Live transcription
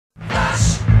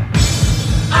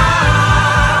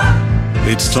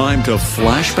It's time to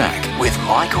Flashback with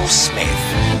Michael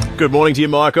Smyth. Good morning to you,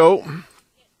 Michael.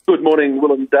 Good morning,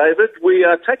 Will and David. We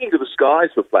are taking to the skies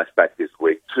for Flashback this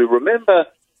week to remember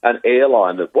an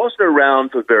airline that wasn't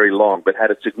around for very long but had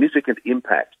a significant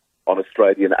impact on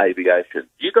Australian aviation.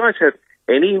 Do you guys have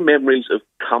any memories of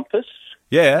Compass?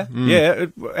 Yeah.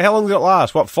 How long did it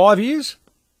last? 5 years?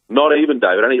 Not even,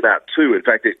 David, only about 2. In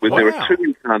fact, there were Wow. 2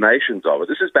 incarnations of it.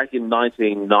 This is back in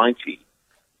 1990.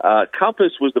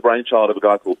 Compass was the brainchild of a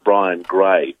guy called Brian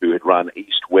Gray, who had run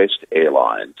East-West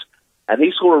Airlines. And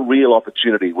he saw a real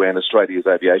opportunity when Australia's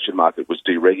aviation market was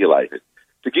deregulated.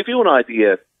 To give you an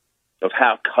idea of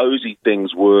how cosy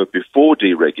things were before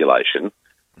deregulation,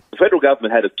 the federal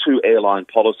government had a 2-airline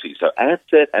policy. So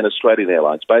Ansett and Australian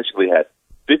Airlines basically had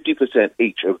 50%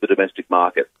 each of the domestic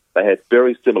market. They had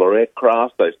very similar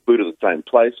aircraft. They flew to the same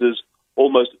places,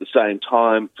 almost at the same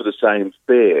time for the same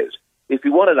fares. If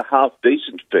you wanted a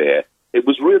half-decent fare, it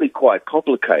was really quite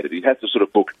complicated. You had to sort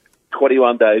of book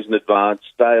 21 days in advance,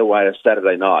 stay away a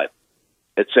Saturday night,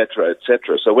 etc.,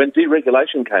 etc. So when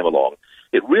deregulation came along,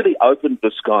 it really opened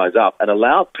the skies up and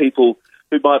allowed people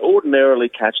who might ordinarily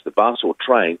catch the bus or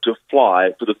train to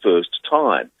fly for the first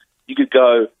time. You could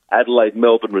go Adelaide,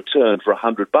 Melbourne, return for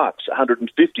 $100, $150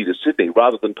 to Sydney,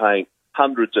 rather than paying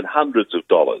hundreds and hundreds of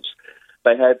dollars.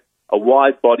 They had a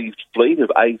wide-body fleet of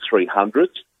A300s.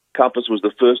 Compass was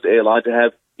the first airline to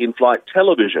have in-flight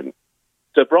television.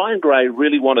 So Brian Gray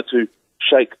really wanted to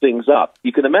shake things up.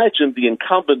 You can imagine the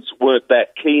incumbents weren't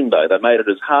that keen, though. They made it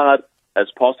as hard as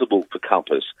possible for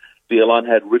Compass. The airline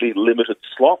had really limited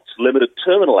slots, limited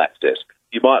terminal access.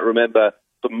 You might remember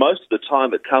for most of the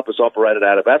time that Compass operated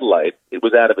out of Adelaide, it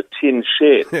was out of a tin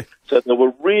shed. So they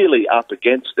were really up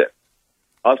against it.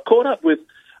 I've caught up with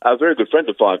a very good friend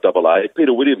of 5AA,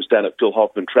 Peter Williams, down at Phil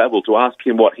Hoffman Travel, to ask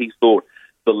him what he thought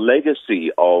the legacy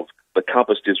of the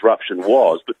Compass disruption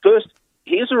was. But first,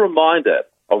 here's a reminder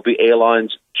of the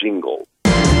airline's jingle.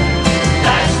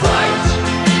 That's right,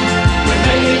 we're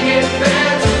making it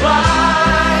fair to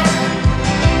fly.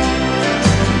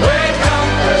 We're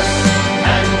Compass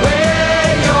and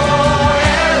we're your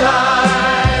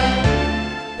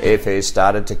airline. Airfares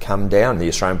started to come down. The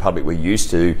Australian public were used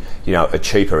to, a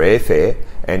cheaper airfare,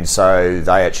 and so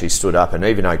they actually stood up, and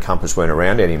even though Compass weren't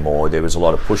around anymore, there was a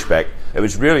lot of pushback. It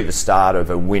was really the start of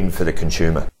a win for the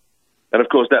consumer. And, of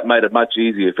course, that made it much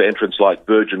easier for entrants like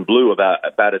Virgin Blue about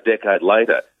a decade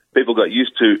later. People got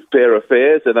used to fairer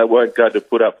fares, and they weren't going to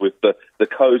put up with the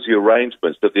cosy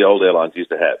arrangements that the old airlines used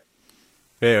to have.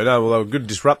 Yeah, no, well, they were good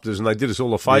disruptors, and they did us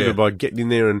all a favour by getting in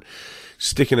there and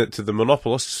sticking it to the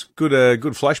monopolists. Good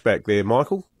flashback there,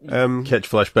 Michael. Catch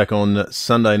Flashback on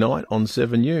Sunday night on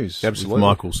 7 News. Absolutely. With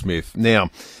Michael Smyth. Now,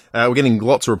 we're getting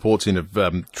lots of reports in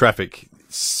of traffic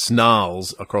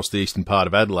snarls across the eastern part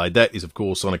of Adelaide. That is, of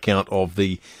course, on account of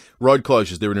the road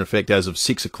closures. They're in effect as of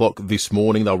 6 o'clock this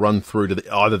morning. They'll run through to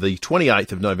either the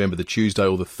 28th of November, the Tuesday,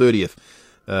 or the 30th,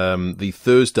 the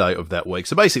Thursday of that week.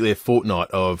 So basically a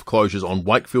fortnight of closures on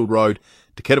Wakefield Road,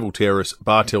 Decateville Terrace,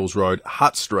 Bartels Road,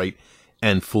 Hutt Street,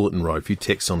 and Fullerton Road. A few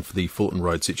texts on for the Fullerton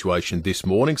Road situation this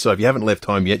morning. So if you haven't left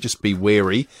home yet, just be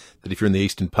wary that if you're in the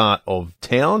eastern part of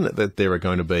town, that there are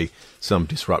going to be some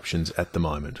disruptions at the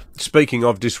moment. Speaking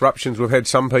of disruptions, we've had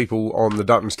some people on the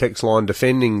Dutton's text line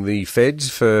defending the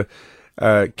feds for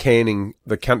canning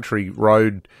the country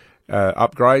road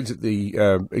upgrades at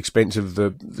the expense of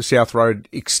the South Road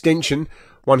extension.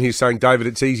 One here saying, David,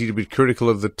 it's easy to be critical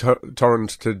of the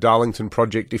Torrens to Darlington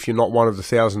project if you're not one of the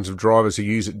thousands of drivers who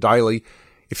use it daily.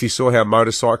 If you saw how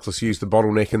motorcyclists use the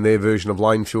bottleneck in their version of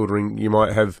lane filtering, you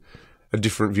might have a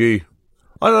different view.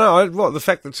 I don't know. The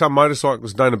fact that some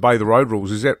motorcyclists don't obey the road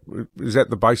rules, is that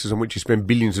the basis on which you spend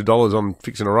billions of dollars on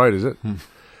fixing a road, is it?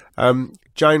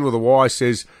 Jane with a Y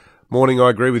says, morning, I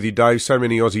agree with you, Dave. So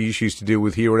many Aussie issues to deal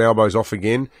with here, and elbows off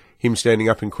again. Him standing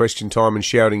up in question time and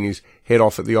shouting his head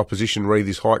off at the opposition re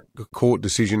this High Court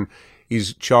decision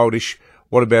is childish.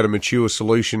 What about a mature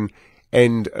solution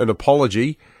and an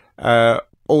apology?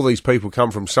 All these people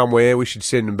come from somewhere. We should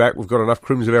send them back. We've got enough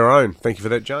crims of our own. Thank you for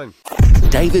that, Jane.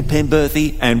 David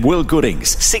Penberthy and Will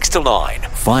Goodings, 6 to 9,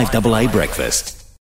 5AA Breakfast.